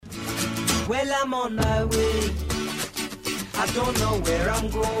Well, I'm on my way. I don't know where I'm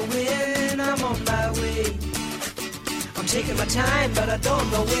going. I'm on my way. I'm taking my time, but I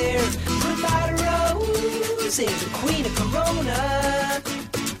don't know where. Goodbye, Rose is the queen of Corona.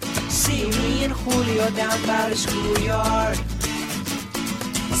 See me and Julio down by the schoolyard.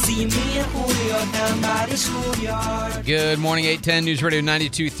 See me and Julio down by the schoolyard. Good morning, 810 News Radio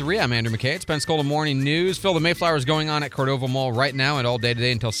 92.3. I'm Andrew McKay. It's Pensacola Morning News. Phil, the Mayflower is going on at Cordova Mall right now and all day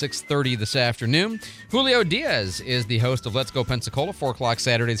today until 6:30 this afternoon. Julio Diaz is the host of Let's Go Pensacola, 4 o'clock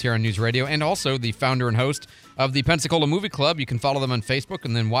Saturdays here on News Radio, and also the founder and host of the Pensacola Movie Club. You can follow them on Facebook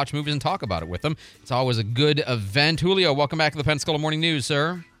and then watch movies and talk about it with them. It's always a good event. Julio, welcome back to the Pensacola Morning News,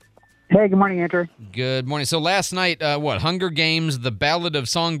 sir. Hey, good morning, Andrew. Good morning. So last night, Hunger Games, The Ballad of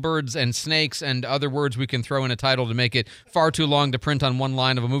Songbirds and Snakes, and other words we can throw in a title to make it far too long to print on one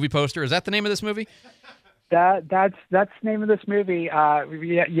line of a movie poster. Is that the name of this movie? That's the name of this movie.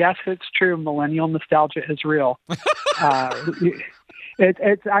 Yes, it's true. Millennial nostalgia is real. It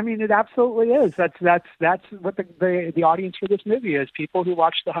absolutely is. That's what the audience for this movie is. People who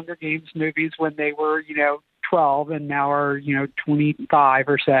watched the Hunger Games movies when they were, 12 and now are, 25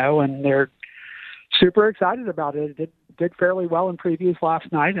 or so, and they're super excited about it. It did fairly well in previews last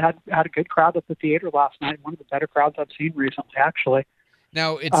night. It had a good crowd at the theater last night. One of the better crowds I've seen recently, actually.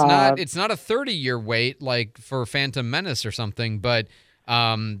 Now, it's not a 30-year wait like for Phantom Menace or something, but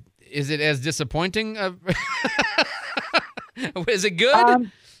is it as disappointing? Is it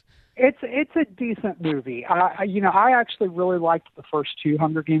good? It's a decent movie. I actually really liked the first two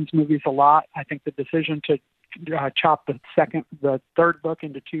Hunger Games movies a lot. I think the decision to chop the third book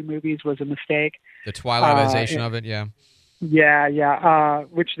into two movies was a mistake. The Twilightization of it, yeah. Yeah.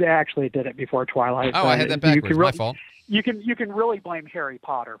 Which they actually did it before Twilight. Oh, I had that backwards. My fault. You can really blame Harry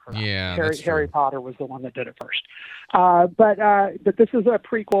Potter for that. Yeah, Harry Potter was the one that did it first. But this is a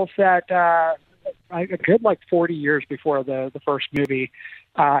prequel set a good 40 years before the first movie,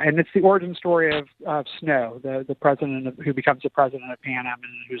 and it's the origin story of Snow, the president who becomes the president of Panem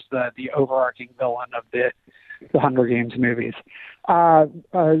and who's the overarching villain of the Hunger Games movies.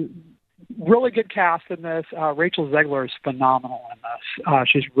 Really good cast in this. Rachel Zegler is phenomenal in this.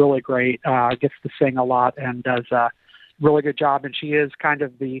 She's really great. Gets to sing a lot and does a really good job. And she is kind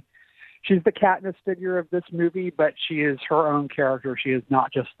of she's the Katniss figure of this movie, but she is her own character. She is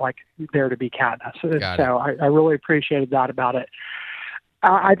not just there to be Katniss. So I really appreciated that about it.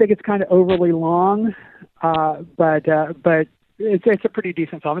 I think it's kind of overly long, but it's a pretty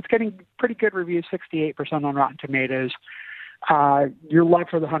decent film. It's getting pretty good reviews, 68% on Rotten Tomatoes. Your love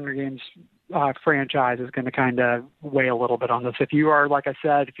for the Hunger Games franchise is going to kind of weigh a little bit on this. If you are, like I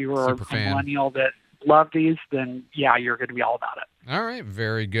said, if you are a millennial that love these, then yeah, you're going to be all about it. All right,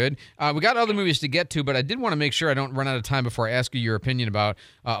 very good. We got other movies to get to, but I did want to make sure I don't run out of time before I ask you your opinion about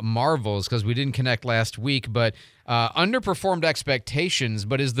Marvels, because we didn't connect last week, but underperformed expectations,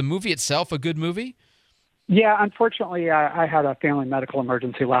 but is the movie itself a good movie? Yeah, unfortunately, I had a family medical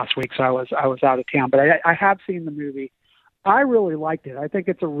emergency last week, so I was out of town, but I have seen the movie. I really liked it. I think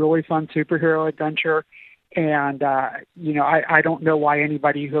it's a really fun superhero adventure. And, I don't know why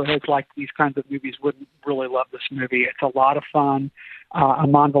anybody who has liked these kinds of movies wouldn't really love this movie. It's a lot of fun.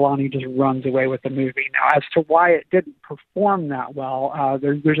 Aman Vellani just runs away with the movie. Now, as to why it didn't perform that well,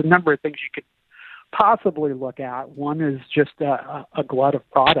 there's a number of things you could possibly look at. One is just a glut of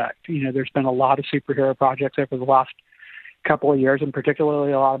product. There's been a lot of superhero projects over the last couple of years, and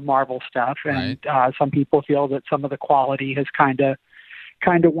particularly a lot of Marvel stuff. And some people feel that some of the quality has kind of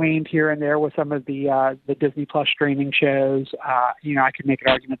waned here and there with some of the Disney Plus streaming shows. I could make an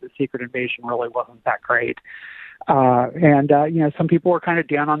argument that Secret Invasion really wasn't that great. Some people were kind of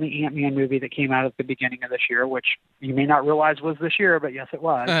down on the Ant-Man movie that came out at the beginning of this year, which you may not realize was this year, but yes, it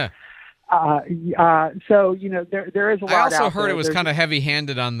was. There is a lot. I also heard it was kind of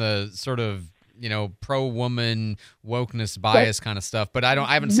heavy-handed on the sort of, pro-woman wokeness bias kind of stuff, but I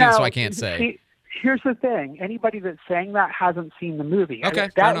haven't seen it, so I can't say. Here's the thing: anybody that's saying that hasn't seen the movie. Okay,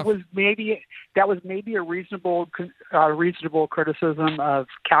 that was maybe a reasonable criticism of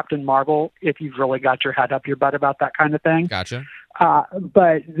Captain Marvel if you've really got your head up your butt about that kind of thing. Gotcha.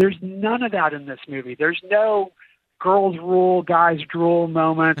 But there's none of that in this movie. There's no girls rule, guys drool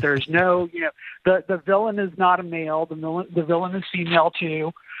moment. There's no, the villain is not a male. The villain is female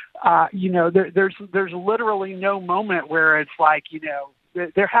too. There's literally no moment where it's like,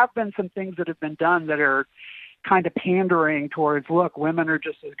 there have been some things that have been done that are kind of pandering towards, look, women are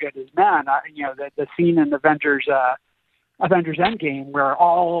just as good as men. The scene in Avengers Endgame where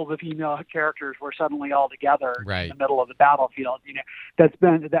all the female characters were suddenly all together in the middle of the battlefield.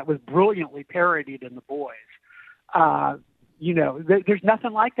 That was brilliantly parodied in The Boys. there's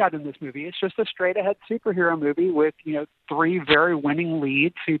nothing like that in this movie. It's just a straight-ahead superhero movie with, three very winning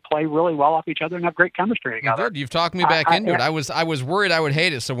leads who play really well off each other and have great chemistry together. Good. You've talked me back into it. I was worried I would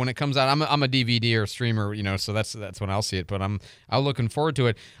hate it. So when it comes out, I'm a DVD or streamer, so that's when I'll see it. But I'm looking forward to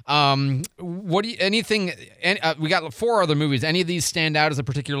it. We got 4 other movies. Any of these stand out as a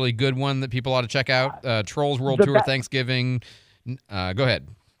particularly good one that people ought to check out? Trolls World Tour, Thanksgiving. Go ahead.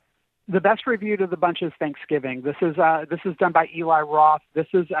 The best reviewed of the bunch is Thanksgiving. This is done by Eli Roth. This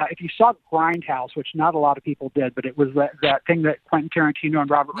is if you saw Grindhouse, which not a lot of people did, but it was that thing that Quentin Tarantino and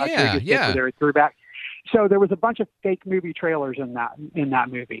Robert Rodriguez did where they threw back. So there was a bunch of fake movie trailers in that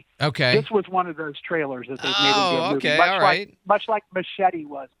movie. Okay. This was one of those trailers that they've made into a movie. Okay, all right. Much like Machete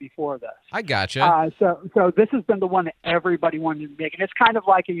was before this. I gotcha. So this has been the one that everybody wanted to make, and it's kind of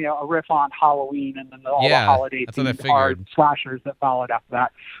like a riff on Halloween and then all the holiday themed hard slashers that followed after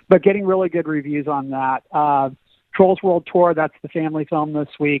that. But getting really good reviews on that. Trolls World Tour, that's the family film this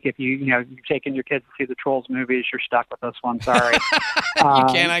week. If you're taking your kids to see the Trolls movies, you're stuck with this one. Sorry. You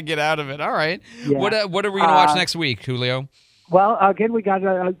cannot get out of it. All right. Yeah. What are we going to watch next week, Julio? Well, again, we got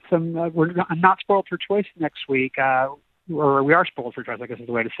we're not spoiled for choice next week. Or we are spoiled for choice, I guess is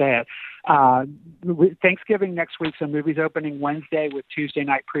the way to say it. Thanksgiving next week, so movies opening Wednesday with Tuesday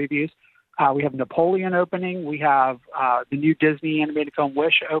night previews. We have Napoleon opening. We have the new Disney animated film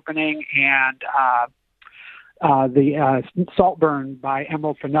Wish opening, and the Saltburn by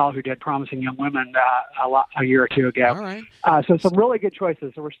Emerald Fennell, who did Promising Young Women a year or two ago. All right. So some really good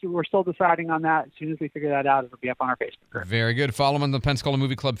choices. So we're still deciding on that. As soon as we figure that out, it'll be up on our Facebook group. Very good. Follow him on the Pensacola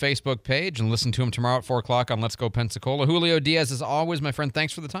Movie Club Facebook page and listen to him tomorrow at 4 o'clock on Let's Go Pensacola. Julio Diaz, as always, my friend,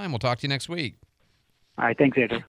 thanks for the time. We'll talk to you next week. All right. Thanks, Andrew.